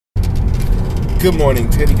Good morning,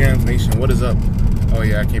 Teddy Grams Nation. What is up? Oh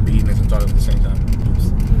yeah, I can't be eating this and talking at the same time.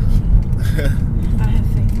 I have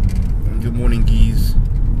faith. Good morning, geese.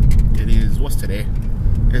 It is, what's today?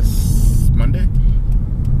 It's Monday?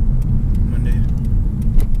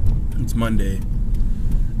 It's Monday.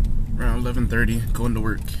 Around 11:30, going to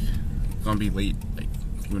work. Gonna be late, like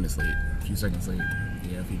a few minutes late. A few seconds late.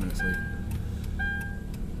 Yeah, a few minutes late.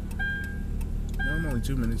 No, I'm only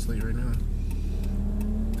 2 minutes late right now.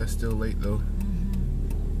 That's still late though.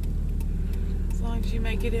 As long as you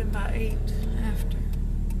make it in by 8 after.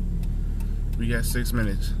 We got 6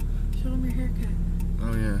 minutes. Show them your haircut.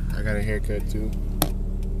 Oh yeah, I got a haircut too.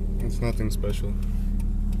 It's nothing special.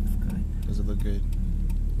 It's good. Does it look good?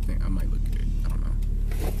 I think I might look good. I don't know.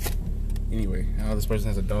 Anyway, this person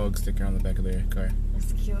has a dog sticker on the back of their car.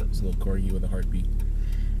 That's cute. It's a little corgi with a heartbeat.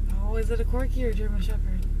 Oh, is it a Corgi or a German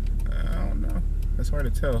Shepherd? I don't know. That's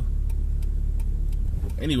hard to tell.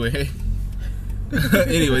 Anyway,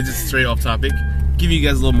 just straight off topic. Give you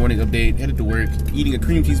guys a little morning update. Headed to work, eating a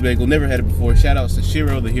cream cheese bagel. Never had it before. Shout outs to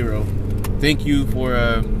Shiro the hero. Thank you for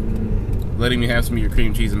letting me have some of your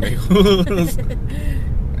cream cheese and bagels.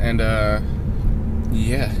 And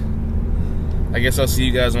yeah, I guess I'll see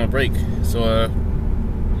you guys on a break. So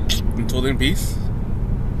until then, peace.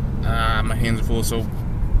 My hands are full, so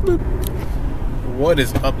boop. What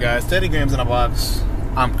is up, guys? Teddy Grams in a box.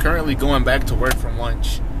 I'm currently going back to work from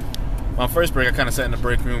lunch. My first break, I kind of sat in the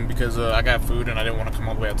break room because I got food and I didn't want to come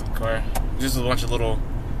all the way out to the car. Just a bunch of little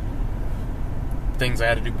things I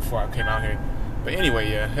had to do before I came out here. But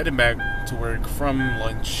anyway, yeah, heading back to work from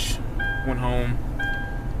lunch. Went home,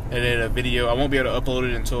 edited a video. I won't be able to upload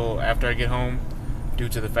it until after I get home due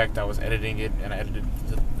to the fact that I was editing it and I edited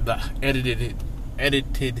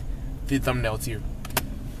the thumbnail too.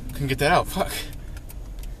 Couldn't get that out, fuck.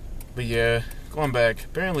 But yeah, going back.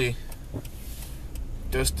 Apparently,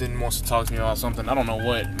 Dustin wants to talk to me about something. I don't know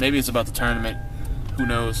what. Maybe it's about the tournament. Who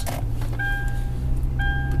knows?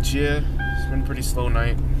 But yeah, it's been a pretty slow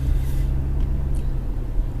night.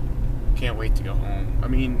 Can't wait to go home. I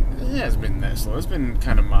mean, it hasn't been that slow. It's been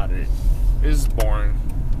kind of moderate. It's boring.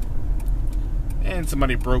 And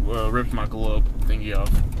somebody ripped my glove thingy off.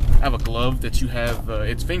 I have a glove that you have.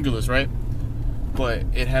 It's fingerless, right? But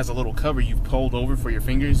it has a little cover you pulled over for your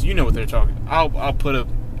fingers. You know what they're talking. I'll put a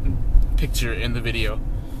picture in the video.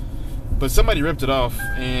 But somebody ripped it off,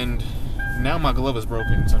 and now my glove is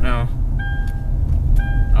broken. So now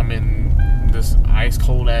I'm in this ice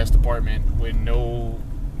cold ass apartment with no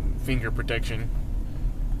finger protection.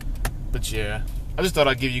 But yeah, I just thought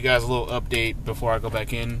I'd give you guys a little update before I go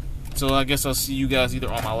back in. So I guess I'll see you guys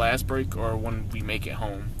either on my last break or when we make it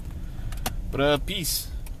home. But peace.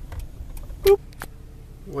 Boop.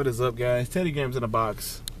 What is up, guys? Teddy Grams in a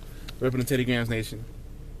box. Repping the Teddy Grams Nation.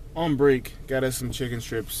 On break, got us some chicken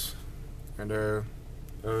strips and a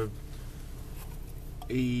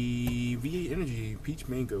V8 Energy peach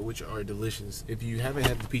mango, which are delicious. If you haven't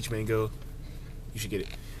had the peach mango, you should get it.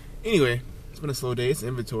 Anyway, it's been a slow day. It's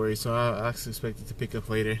inventory, so I expect it to pick up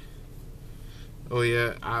later. Oh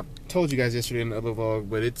yeah, I told you guys yesterday in the other vlog,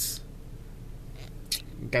 but it's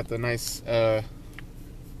got the nice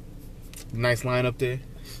line up there.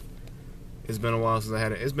 It's been a while since I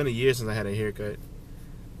had it. It's been a year since I had a haircut.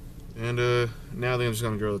 And now I think I'm just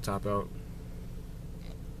gonna grow the top out.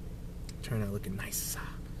 Turn out looking nice.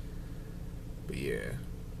 But yeah,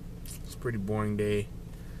 it's a pretty boring day.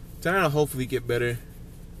 Tonight I'll hopefully get better.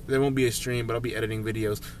 There won't be a stream, but I'll be editing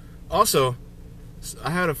videos. Also, I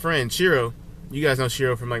had a friend, Shiro. You guys know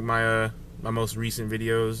Shiro from like my most recent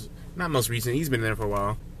videos. Not most recent, he's been there for a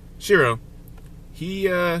while. Shiro, he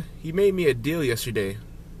made me a deal yesterday.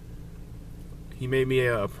 He made me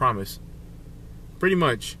a promise. Pretty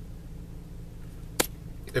much,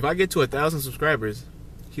 if I get to 1,000 subscribers,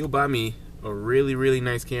 he'll buy me a really, really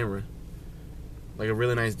nice camera. Like a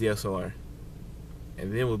really nice DSLR.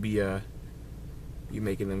 And then we'll be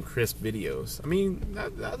making them crisp videos. I mean,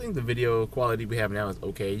 I think the video quality we have now is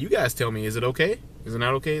okay. You guys tell me, is it okay? Is it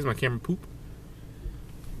not okay? Is my camera poop?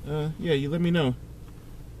 Yeah, you let me know.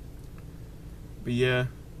 But yeah.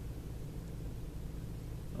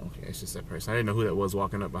 Okay, it's just that person. I didn't know who that was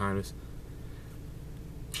walking up behind us.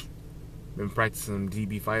 Been practicing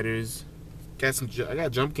DB fighters. I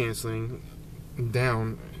got jump canceling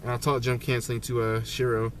down, and I taught jump canceling to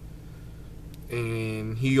Shiro,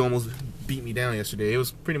 and he almost beat me down yesterday. It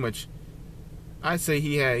was pretty much, I'd say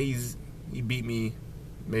he beat me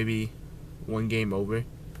maybe 1 game over.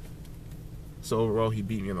 So overall, he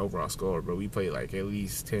beat me in the overall score, but we played like at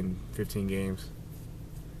least 10, 15 games.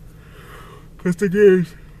 Cause the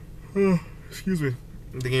games, excuse me,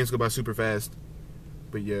 the games go by super fast.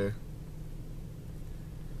 But yeah,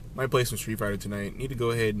 Might play some Street Fighter tonight. Need to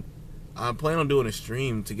go ahead. I plan on doing a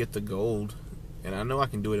stream to get the gold. And I know I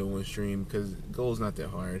can do it in one stream because gold's not that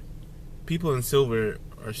hard. People in silver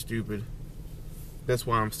are stupid. That's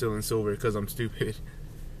why I'm still in silver, because I'm stupid.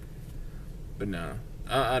 But nah,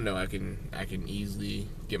 I know I can easily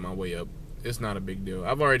get my way up. It's not a big deal.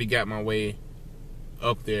 I've already got my way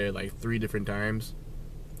up there like 3 different times.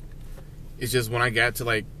 It's just when I got to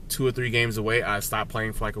like 2 or 3 games away, I stopped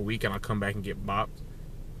playing for like a week and I'll come back and get bopped.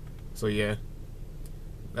 So yeah,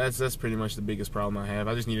 that's pretty much the biggest problem I have.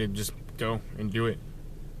 I just need to just go and do it.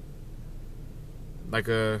 Like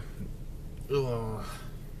I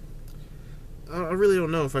really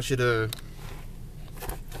don't know if I should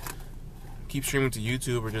keep streaming to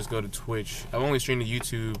YouTube or just go to Twitch. I've only streamed to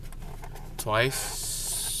YouTube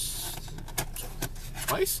twice,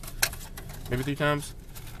 maybe 3 times.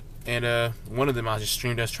 And one of them I just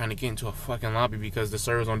streamed us trying to get into a fucking lobby because the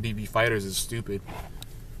servers on DB Fighters is stupid.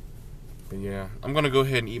 But yeah, I'm gonna go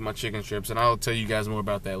ahead and eat my chicken strips, and I'll tell you guys more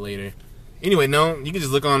about that later. Anyway, no, you can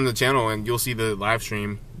just look on the channel and you'll see the live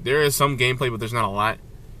stream. There is some gameplay, but there's not a lot.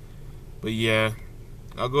 But yeah,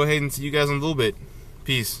 I'll go ahead and see you guys in a little bit.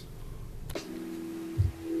 Peace.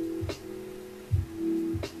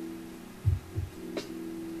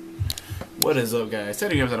 What is up, guys?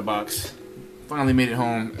 Teddy Games out of the box. Finally made it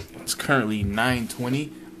home. It's currently 9:20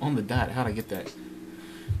 on the dot. How'd I get that?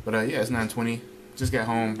 But yeah, it's 9:20. Just got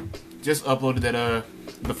home. Just uploaded that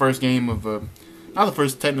the first game of not the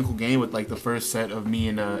first technical game, but like the first set of me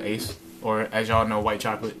and Ace, or as y'all know, White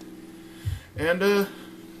Chocolate. And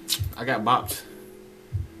I got bopped.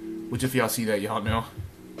 Which if y'all see that, y'all know.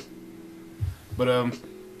 But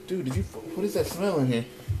dude, what is that smell in here?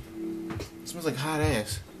 It smells like hot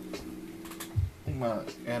ass. I think my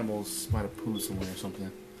animals might have pooed somewhere or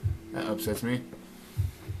something. That upsets me.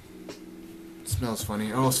 It smells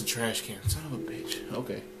funny. Oh, it's a trash can. Son of a bitch.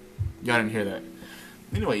 Okay. Y'all didn't hear that.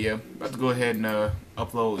 Anyway, yeah. About to go ahead and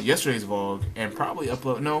upload yesterday's vlog. And probably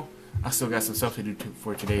upload... No, I still got some stuff to do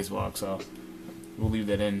for today's vlog. So, we'll leave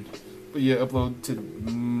that in. But yeah, upload to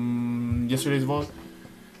yesterday's vlog.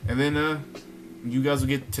 And then you guys will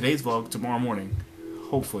get today's vlog tomorrow morning.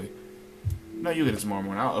 Hopefully. No, you'll get it tomorrow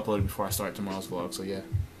morning. I'll upload it before I start tomorrow's vlog, so yeah.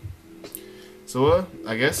 So,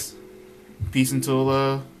 I guess, peace until,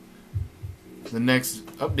 the next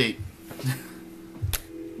update.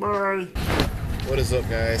 Bye! What is up,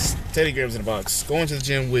 guys? Teddy Grams in the box. Going to the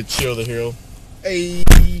gym with Chill the Hero. Hey!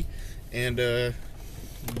 And,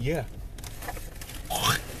 yeah.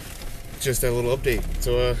 Just that little update.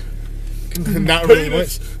 So, not really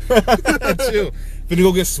much. Chill. Finna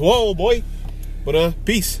go get swole, boy. But,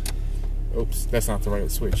 peace. Oops, that's not the right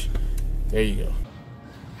switch. There you go.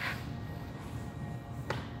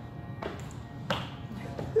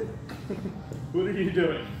 What are you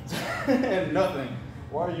doing? Nothing.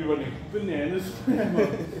 Why are you running? Bananas.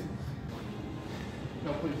 No,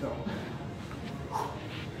 please don't.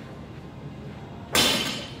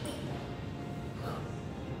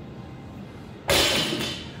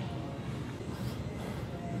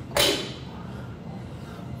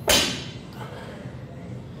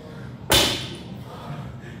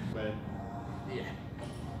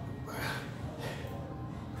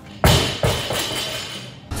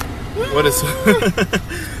 What is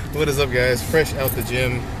what is up, guys? Fresh out the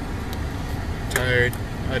gym. Tired.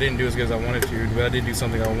 I didn't do as good as I wanted to, but I did do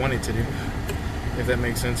something I wanted to do, if that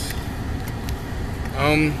makes sense.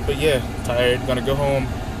 But yeah, tired. Gonna go home,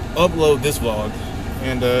 upload this vlog,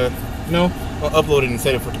 and no, I'll upload it and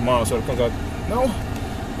set it for tomorrow so it comes out. No,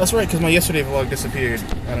 that's right, because my yesterday vlog disappeared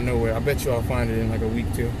out of nowhere. I bet you I'll find it in like a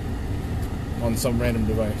week too, on some random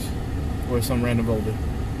device or some random folder.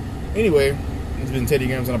 Anyway. It's been Teddy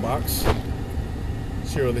Grams in a box.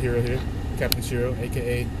 Shiro the Hero here. Captain Shiro,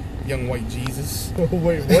 aka Young White Jesus. Oh,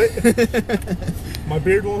 wait, what? My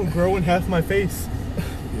beard won't grow in half my face.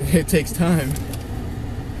 It takes time.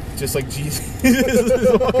 Just like Jesus.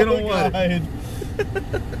 Walking on water.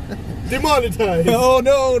 Demonetized. Oh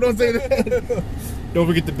no, don't say that. Don't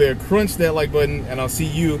forget to crunch that like button, and I'll see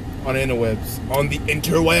you on the interwebs. On the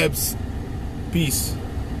interwebs. Peace.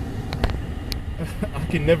 I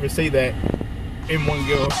can never say that in one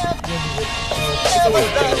go.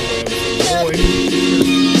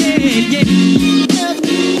 Yeah,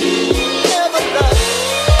 yeah.